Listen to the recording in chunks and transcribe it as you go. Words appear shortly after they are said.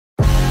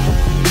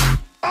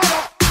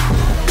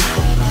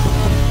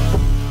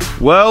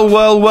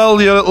Well,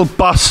 you little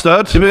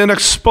bastard. You've been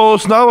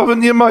exposed now,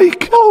 haven't you,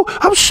 Mike? Oh,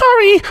 I'm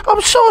sorry.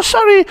 I'm so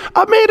sorry.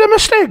 I made a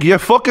mistake. You're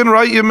fucking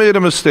right, you made a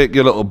mistake,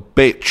 you little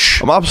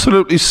bitch. I'm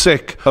absolutely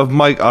sick of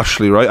Mike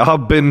Ashley, right? I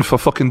have been for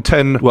fucking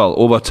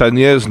over 10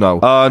 years now.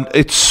 And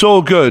it's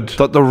so good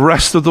that the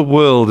rest of the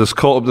world is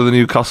caught up to the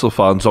Newcastle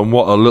fans on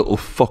what a little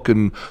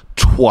fucking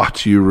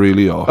twat you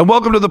really are. And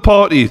welcome to the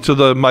party to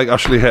the Mike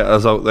Ashley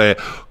haters out there.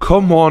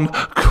 Come on,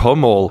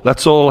 come all.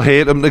 Let's all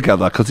hate him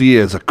together, because he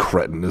is a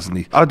cretin, isn't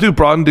he? I do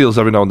brand deals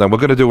every now and then. We're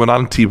going to do an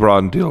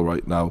anti-brand deal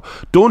right now.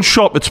 Don't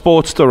shop at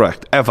Sports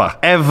Direct. Ever.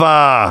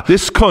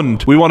 This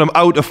cunt, we want him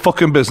out of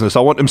fucking business. I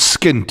want him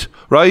skint,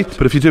 right?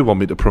 But if you do want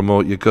me to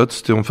promote your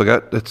goods, don't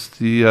forget, it's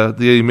the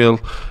email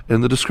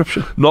in the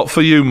description. Not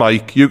for you,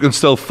 Mike. You can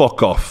still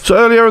fuck off. So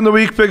earlier in the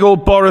week, big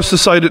old Boris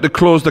decided to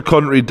close the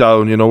country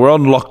down. You know, we're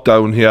on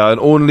lockdown here,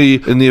 and only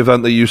in the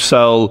event that you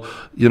sell,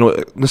 you know,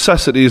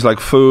 necessities like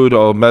food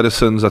or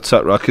medicines,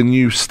 etc., can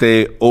you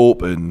stay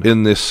open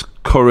in this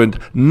current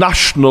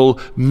national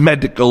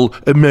medical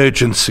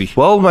emergency.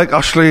 Well, Mike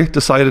Ashley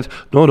decided,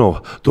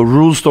 no, the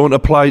rules don't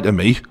apply to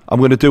me. I'm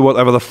going to do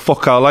whatever the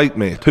fuck I like,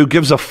 mate. Who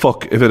gives a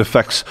fuck if it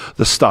affects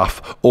the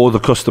staff or the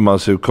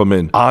customers who come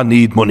in? I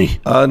need money.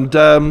 And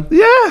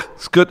yeah,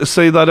 it's good to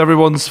see that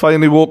everyone's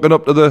finally woken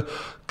up to the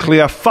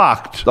clear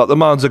fact that the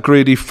man's a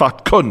greedy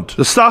fat cunt.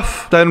 The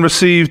staff then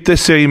received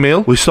this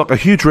email. We stock a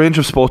huge range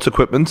of sports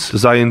equipment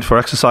designed for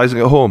exercising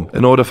at home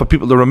in order for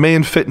people to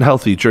remain fit and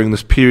healthy during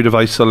this period of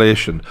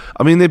isolation.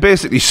 I mean, they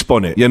basically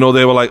spun it. You know,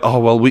 they were like, oh,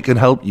 well, we can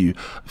help you.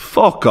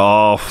 Fuck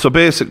off. So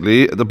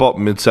basically, at the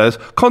bottom it says,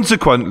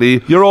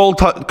 consequently, you're all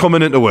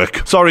coming into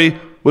work. Sorry,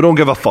 we don't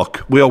give a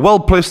fuck. We are well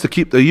placed to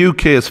keep the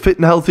UK as fit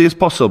and healthy as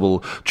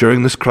possible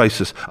during this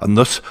crisis, and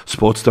thus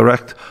Sports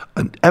Direct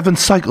and Evans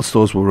cycle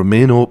stores will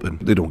remain open.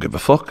 They don't give a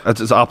fuck.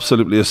 It's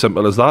absolutely as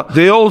simple as that.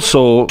 They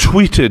also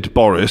tweeted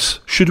Boris,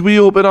 should we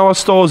open our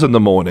stores in the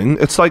morning?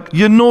 It's like,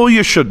 you know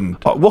you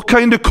shouldn't. What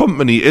kind of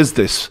company is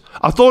this?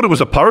 I thought it was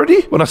a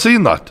parody when I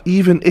seen that.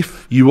 Even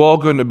if you are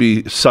going to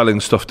be selling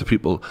stuff to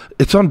people,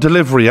 it's on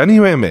delivery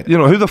anyway, mate. You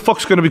know, who the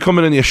fuck's going to be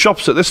coming in your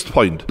shops at this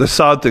point? The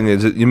sad thing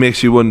is, it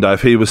makes you wonder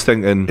if he was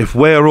thinking, if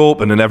we're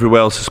open and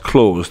everywhere else is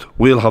closed,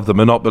 we'll have the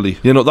monopoly.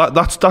 You know,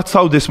 that's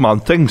how this man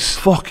thinks.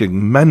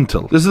 Fucking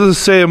mental. This is the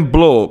same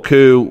bloke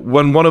who,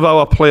 when one of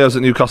our players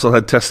at Newcastle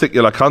had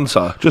testicular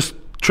cancer, just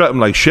treat them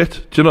like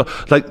shit. Do you know?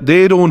 Like,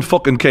 they don't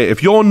fucking care.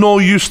 If you're no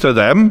use to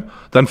them,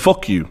 then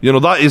fuck you. You know,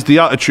 that is the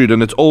attitude,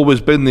 and it's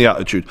always been the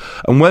attitude.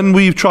 And when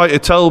we've tried to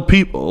tell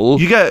people,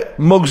 you get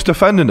mugs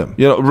defending him.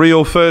 You know,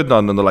 Rio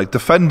Ferdinand and they're like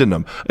defending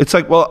him. It's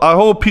like, well, I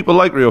hope people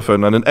like Rio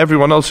Ferdinand and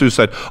everyone else who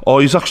said, oh,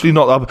 he's actually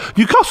not that.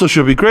 Newcastle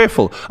should be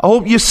grateful. I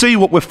hope you see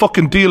what we're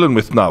fucking dealing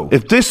with now.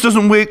 If this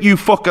doesn't wake you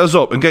fuckers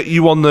up and get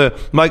you on the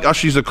Mike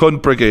Ashley's a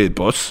cunt brigade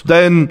bus,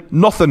 then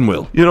nothing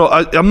will. You know,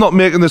 I'm not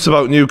making this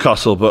about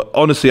Newcastle, but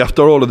honestly,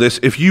 after all of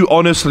this, if you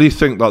honestly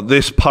think that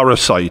this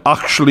parasite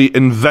actually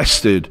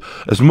invested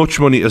as much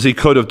money as he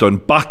could have done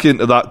back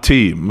into that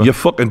team, you're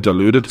fucking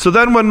deluded. So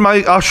then when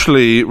Mike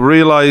Ashley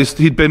realised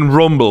he'd been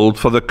rumbled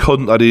for the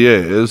cunt that he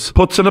is,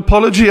 puts an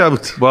apology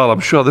out. Well, I'm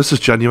sure this is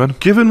genuine.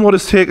 Given what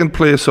has taken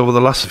place over the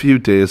last few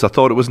days, I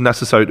thought it was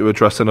necessary to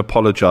address and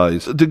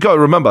apologise. You've got to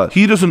remember,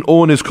 he doesn't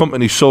own his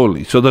company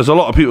solely, so there's a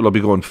lot of people that'll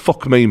be going,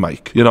 fuck me,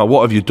 Mike. You know,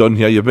 what have you done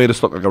here? You've made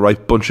us look like a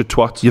right bunch of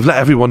twats. You've let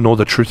everyone know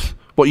the truth.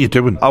 What are you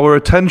doing? Our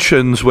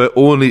attentions were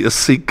only to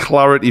seek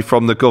clarity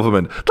from the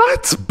government.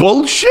 That's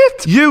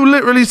bullshit. You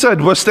literally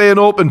said, we're staying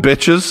open,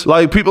 bitches.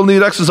 Like, people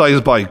need exercise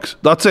bikes.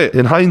 That's it.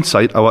 In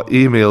hindsight, our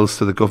emails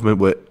to the government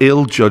were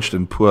ill-judged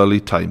and poorly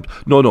timed.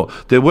 No,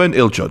 they weren't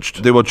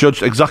ill-judged. They were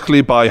judged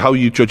exactly by how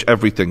you judge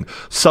everything.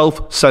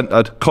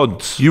 Self-centered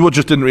cunts. You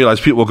just didn't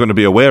realise people were going to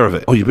be aware of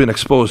it. Oh, you've been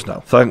exposed now.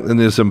 Thanking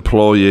his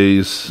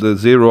employees, the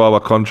 0-hour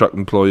contract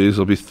employees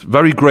will be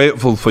very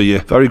grateful for you.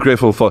 Very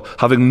grateful for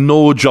having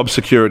no job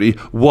security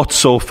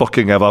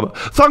whatsoever.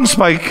 Thanks,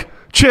 Mike.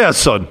 Cheers,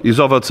 son.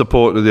 He's offered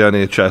support to the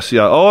NHS.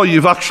 Yeah. Oh,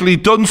 you've actually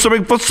done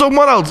something for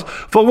someone else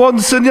for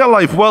once in your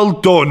life. Well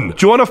done. Do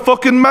you want a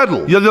fucking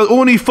medal? You're the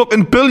only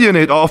fucking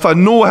billionaire to offer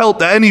no help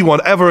to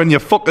anyone ever in your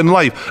fucking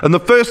life. And the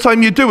first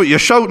time you do it, you're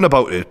shouting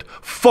about it.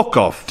 Fuck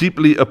off.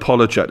 Deeply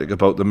apologetic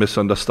about the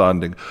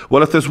misunderstanding.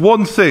 Well, if there's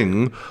one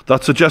thing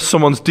that suggests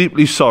someone's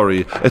deeply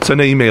sorry, it's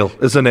an email,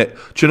 isn't it?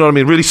 Do you know what I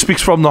mean? Really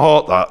speaks from the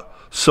heart, that.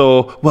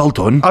 So, well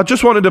done. I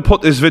just wanted to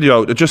put this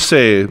video out to just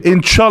say,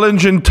 in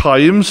challenging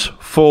times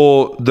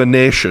for the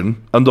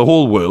nation and the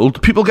whole world,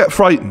 people get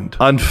frightened.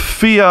 And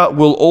fear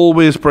will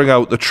always bring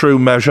out the true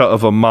measure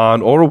of a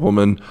man or a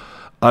woman.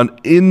 And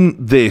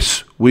in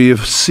this, we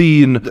have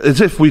seen,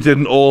 as if we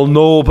didn't all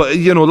know, but,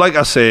 you know, like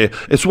I say,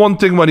 it's one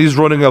thing when he's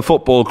running a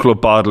football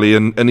club badly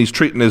and he's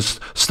treating his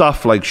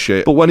staff like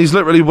shit, but when he's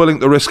literally willing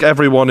to risk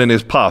everyone in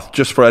his path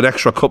just for an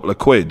extra couple of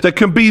quid, there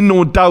can be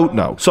no doubt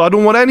now. So I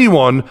don't want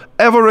anyone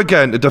ever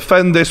again to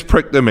defend this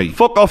prick to me.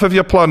 Fuck off if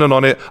you're planning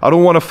on it. I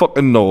don't want to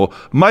fucking know.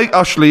 Mike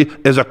Ashley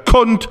is a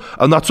cunt,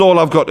 and that's all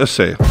I've got to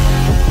say.